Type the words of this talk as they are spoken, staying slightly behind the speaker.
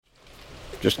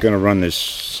Just going to run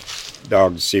this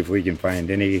dog to see if we can find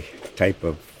any type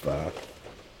of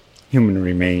human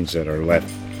remains that are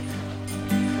left.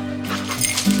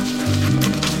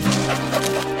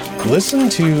 Listen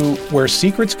to Where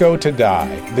Secrets Go to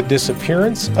Die, The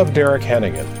Disappearance of Derek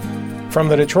Hennigan. From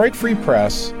the Detroit Free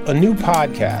Press, a new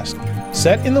podcast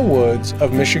set in the woods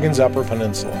of Michigan's Upper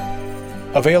Peninsula.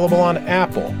 Available on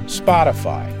Apple,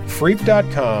 Spotify,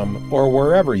 Freep.com, or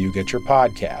wherever you get your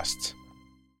podcasts.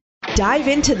 Dive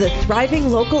into the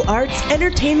thriving local arts,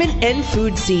 entertainment, and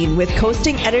food scene with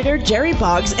coasting editor Jerry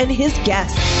Boggs and his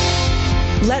guests.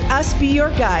 Let us be your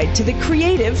guide to the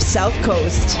creative South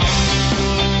Coast.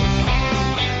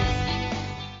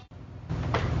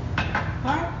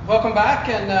 Welcome back,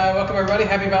 and welcome everybody.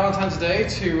 Happy Valentine's Day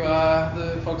to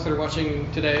the folks that are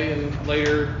watching today and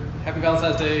later. Happy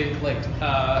Valentine's Day late.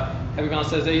 Happy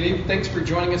Valentine's Day Eve. Thanks for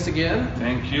joining us again.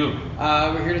 Thank you.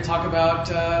 We're here to talk about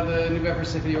the New Bedford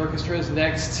Symphony Orchestra's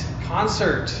next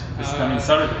concert. This coming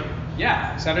Saturday.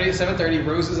 Yeah, Saturday at 7:30,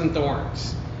 Roses and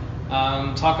Thorns.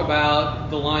 Talk about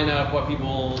the lineup, what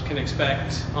people can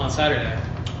expect on Saturday.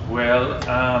 Well,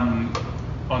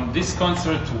 on this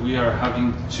concert we are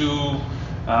having two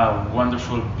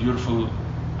wonderful, beautiful,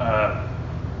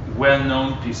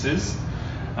 well-known pieces,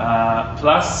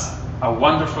 plus a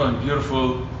wonderful and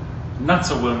beautiful, not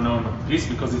so well-known piece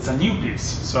because it's a new piece.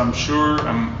 So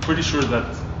I'm pretty sure that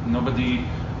nobody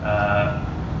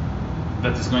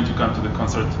that is going to come to the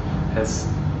concert has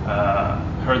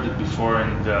heard it before,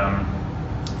 and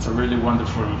it's a really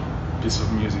wonderful piece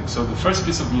of music. So the first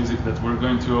piece of music that we're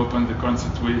going to open the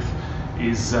concert with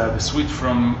is the suite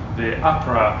from the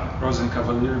opera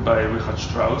Rosenkavalier by Richard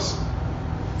Strauss,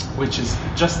 which is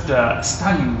just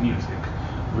stunning music,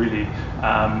 really.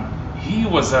 He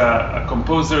was a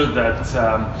composer that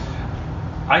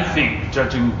I think,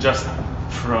 judging just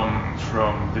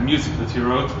from the music that he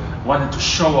wrote, wanted to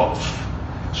show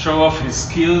off his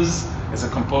skills as a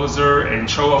composer and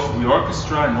show off the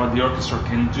orchestra and what the orchestra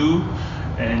can do.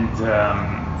 And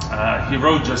he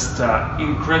wrote just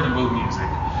incredible music.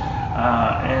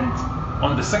 And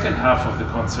on the second half of the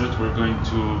concert, we're going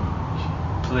to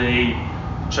play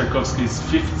Tchaikovsky's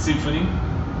Fifth Symphony,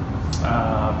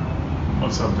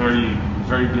 also a very,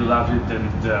 very beloved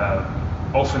and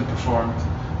often performed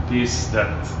piece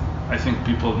that I think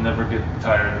people never get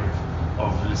tired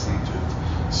of listening to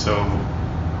it. So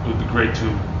it would be great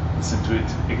to listen to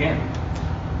it again.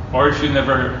 Or if you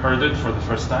never heard it for the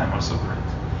first time, also great.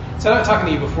 So I was talking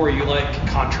to you before, you like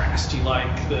contrast, you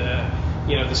like the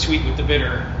sweet with the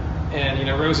bitter, and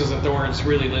Roses and Thorns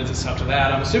really lends itself to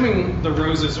that. I'm assuming the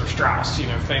Roses are Strauss,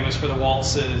 famous for the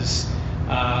waltzes,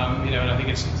 and I think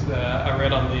it's I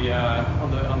read on the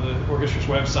orchestra's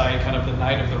website, kind of the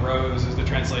Night of the Rose is the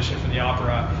translation for the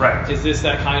opera. Right. Is this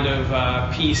that kind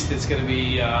of piece that's going to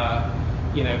be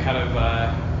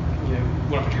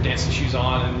want to put your dancing shoes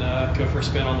on and go for a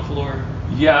spin on the floor?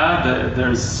 Yeah,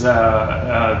 there's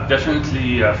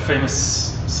definitely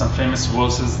some famous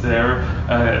waltzes there.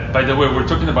 By the way, we're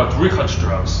talking about Richard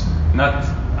Strauss, not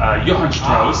Johann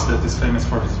Strauss, that is famous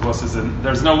for his waltzes, and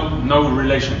there's no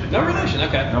relation. No relation,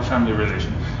 okay. No family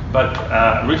relation. But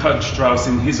Richard Strauss,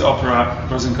 in his opera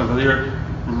Rosenkavalier,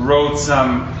 wrote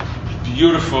some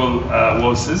beautiful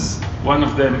waltzes. One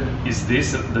of them is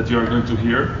this that you are going to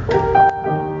hear.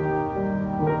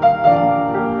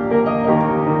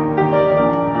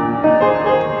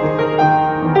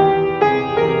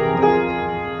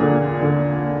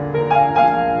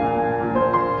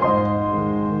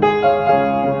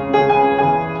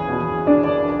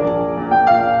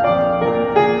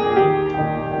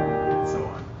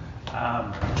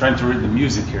 Trying to read the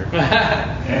music here.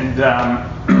 And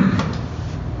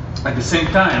at the same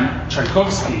time,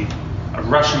 Tchaikovsky, a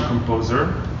Russian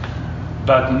composer,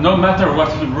 but no matter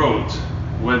what he wrote,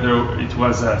 whether it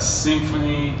was a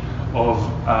symphony or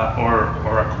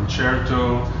a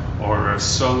concerto or a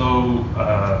solo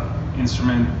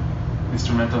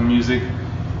instrumental music,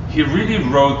 he really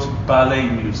wrote ballet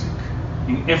music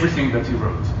in everything that he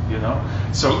wrote,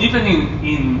 So even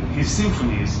in his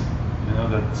symphonies,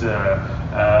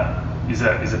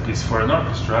 that is a piece for an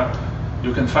orchestra,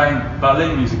 you can find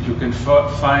ballet music, you can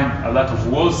find a lot of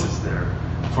waltzes there.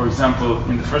 For example,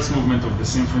 in the first movement of the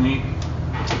symphony,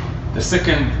 the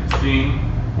second theme,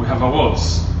 we have a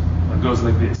waltz that goes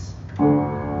like this.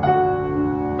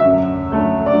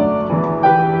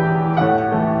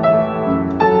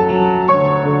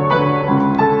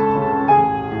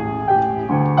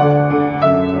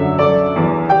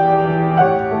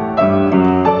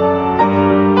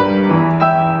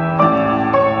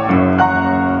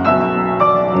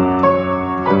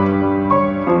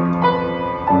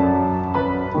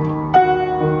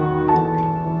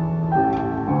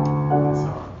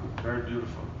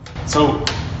 So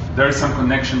there is some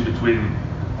connection between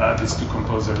these two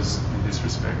composers in this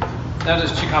respect. Now,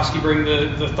 does Tchaikovsky bring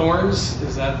the thorns?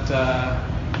 Is that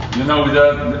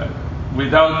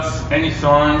without any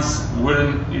thorns,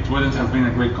 it wouldn't have been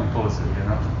a great composer.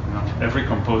 Every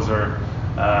composer,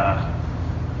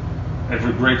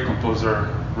 every great composer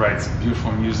writes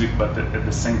beautiful music, but at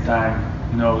the same time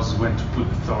knows when to put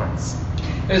the thorns.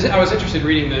 I was interested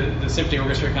reading the symphony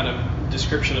orchestra kind of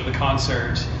description of the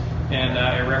concert, and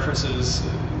it references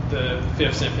the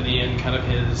Fifth Symphony and kind of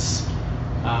his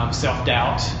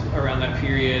self-doubt around that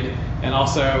period, and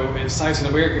also it cites an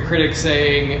American critic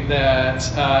saying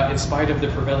that in spite of the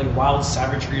prevailing wild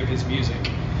savagery of his music,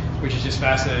 which is just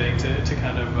fascinating to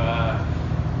kind of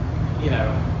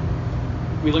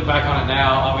we look back on it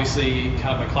now, obviously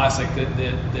kind of a classic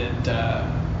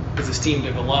that is esteemed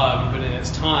and beloved, but in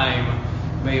its time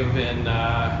may have been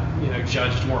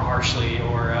judged more harshly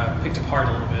or picked apart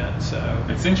a little bit. So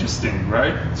it's interesting,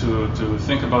 right, to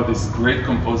think about these great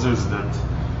composers that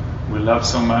we love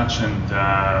so much and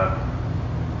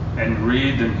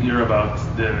read and hear about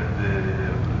the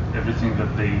everything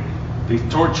that they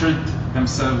tortured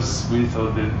themselves with,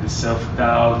 or the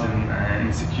self-doubt and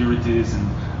insecurities. And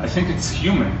I think it's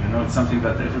human, it's something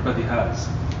that everybody has.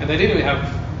 And they didn't even have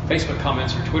Facebook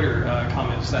comments or Twitter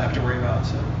comments to have to worry about.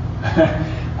 So.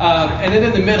 And then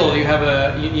in the middle, you have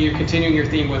you're continuing your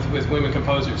theme with women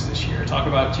composers this year. Talk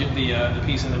about the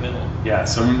piece in the middle. Yeah.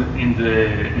 So in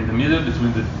the middle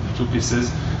between the two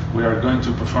pieces, we are going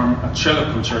to perform a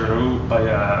cello concerto by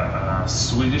a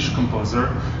Swedish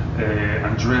composer,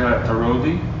 Andrea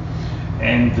Tarodi,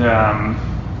 and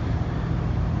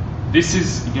this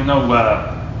is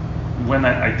when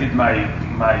I did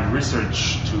my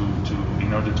research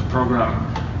in order to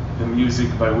program the music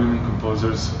by women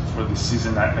composers for this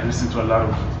season, I listened to a lot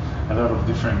of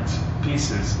different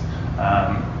pieces,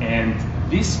 and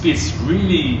this piece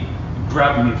really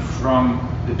grabbed me from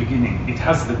the beginning. It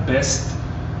has the best,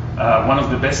 one of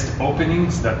the best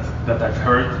openings that I've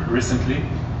heard recently.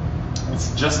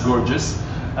 It's just gorgeous.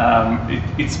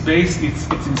 It's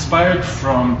inspired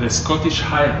from the Scottish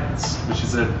Highlands, which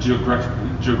is a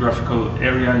geographical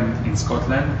area in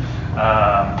Scotland,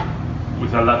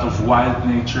 with a lot of wild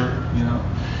nature,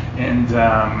 and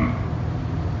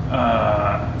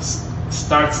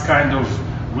starts kind of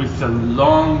with the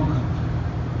long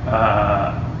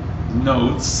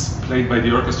notes played by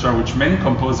the orchestra, which many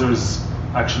composers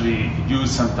actually use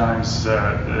sometimes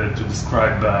to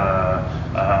describe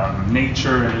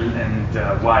nature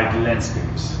and wide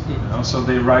landscapes. So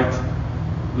they write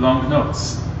long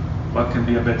notes. What can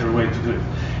be a better way to do it?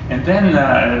 And then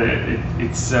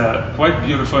it's quite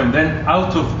beautiful. And then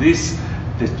out of this,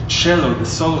 the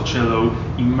solo cello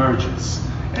emerges.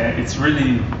 It's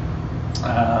really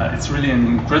an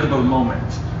incredible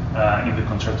moment in the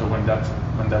concerto when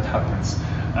that happens.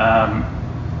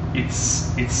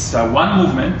 It's a one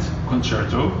movement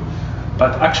concerto,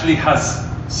 but actually has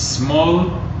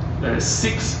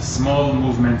six small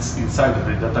movements inside of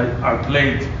it that are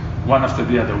played one after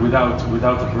the other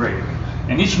without a break.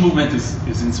 And each movement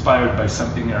is inspired by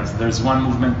something else. There's one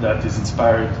movement that is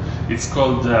inspired, it's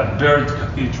called Bird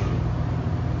Cathedral.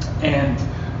 And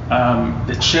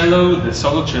the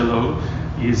solo cello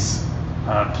is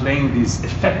playing these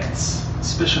effects,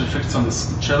 special effects on the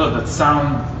cello that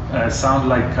sound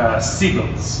like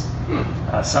seagulls,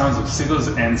 sounds of seagulls,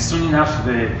 and soon enough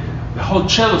the whole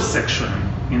cello section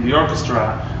in the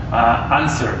orchestra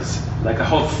answers like a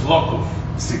whole flock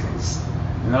of seagulls.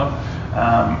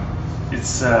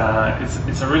 It's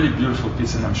a really beautiful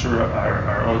piece, and I'm sure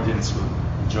our audience will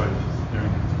enjoy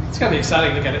hearing it. It's going to be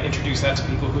exciting to kind of introduce that to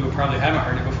people who probably haven't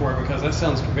heard it before, because that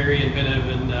sounds very inventive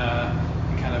and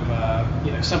kind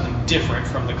of something different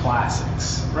from the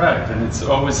classics. Right, and it's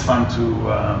always fun to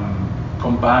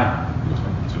combine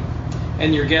between the two.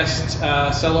 And your guest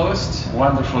soloist?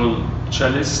 Wonderful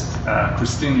cellist,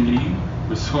 Christine Lee,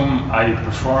 with whom I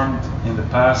performed in the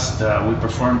past. We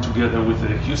performed together with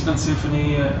the Houston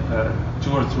Symphony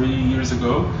 2 or 3 years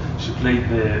ago. She played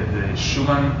the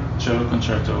Schumann cello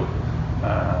concerto,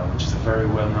 which is a very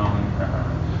well-known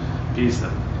piece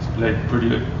that is played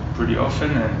pretty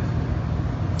often, and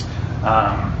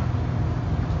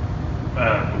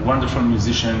a wonderful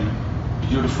musician,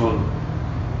 beautiful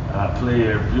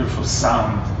player, beautiful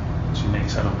sound she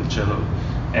makes out of the cello.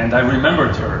 And I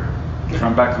remembered her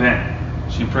from back then.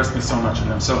 She impressed me so much, and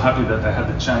I'm so happy that I had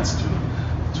the chance to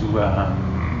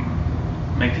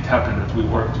make it happen, that we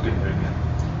work together again.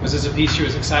 Was this a piece she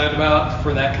was excited about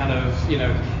for that kind of,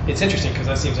 it's interesting because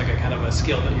that seems like a kind of a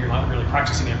skill that you're not really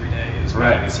practicing every day, is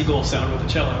writing a seagull sound with a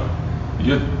cello.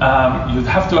 You'd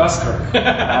have to ask her.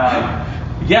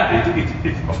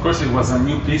 Yeah, of course, it was a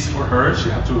new piece for her. She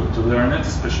had to learn it,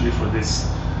 especially for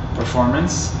this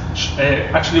performance.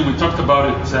 Actually, we talked about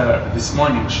it this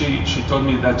morning. She told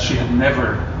me that she had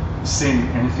never seen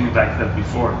anything like that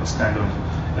before, this kind of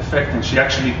effect, and she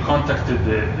actually contacted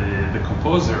the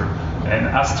composer and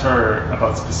asked her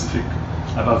about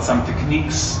some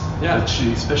techniques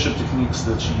special techniques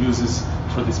that she uses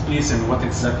for this piece, and what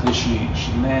exactly she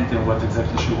meant and what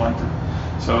exactly she wanted.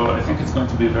 So I think it's going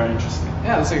to be very interesting.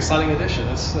 Yeah, that's an exciting addition.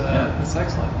 That's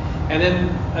excellent. And then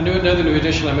another new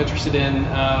addition I'm interested in.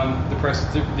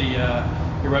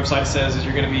 Your website says is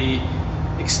you're going to be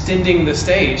extending the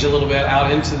stage a little bit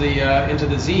out into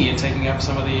the Z and taking up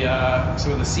some of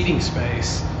the seating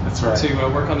space. That's right. To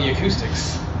work on the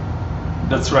acoustics.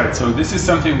 That's right. So this is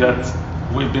something that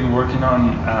we've been working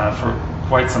on for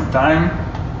quite some time,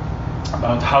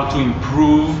 about how to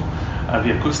improve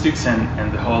the acoustics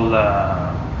and the whole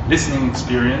listening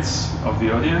experience of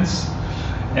the audience.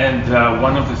 And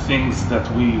one of the things that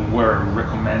we were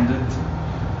recommended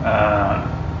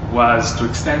was to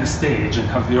extend the stage and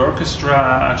have the orchestra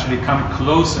actually come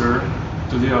closer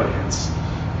to the audience.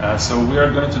 So we are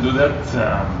going to do that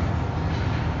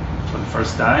for the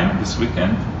first time this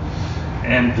weekend,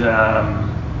 and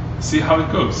see how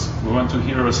it goes. We want to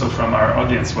hear also from our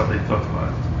audience what they thought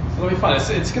about it. It'll be fun.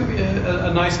 It's going to be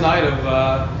a nice night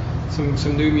of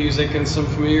some new music and some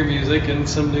familiar music and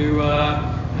some new.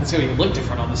 It's going to look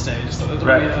different on the stage, so it'll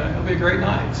be a great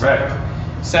night. So,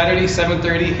 right. Saturday,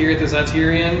 7:30 here at the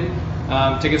Zaterian.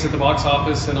 Tickets at the box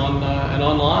office and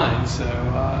online. So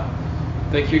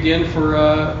thank you again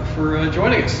for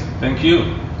joining us. Thank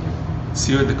you.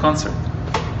 See you at the concert.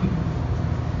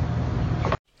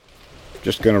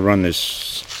 Just going to run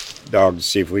this dog to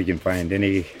see if we can find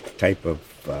any type of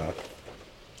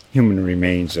human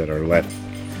remains that are left.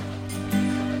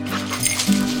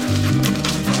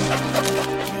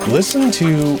 Listen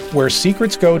to Where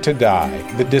Secrets Go to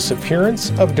Die, The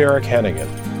Disappearance of Derek Hennigan.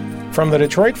 From the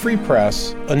Detroit Free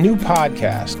Press, a new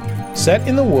podcast set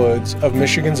in the woods of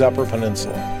Michigan's Upper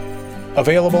Peninsula.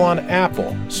 Available on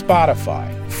Apple,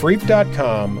 Spotify,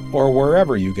 Freep.com, or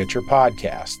wherever you get your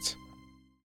podcasts.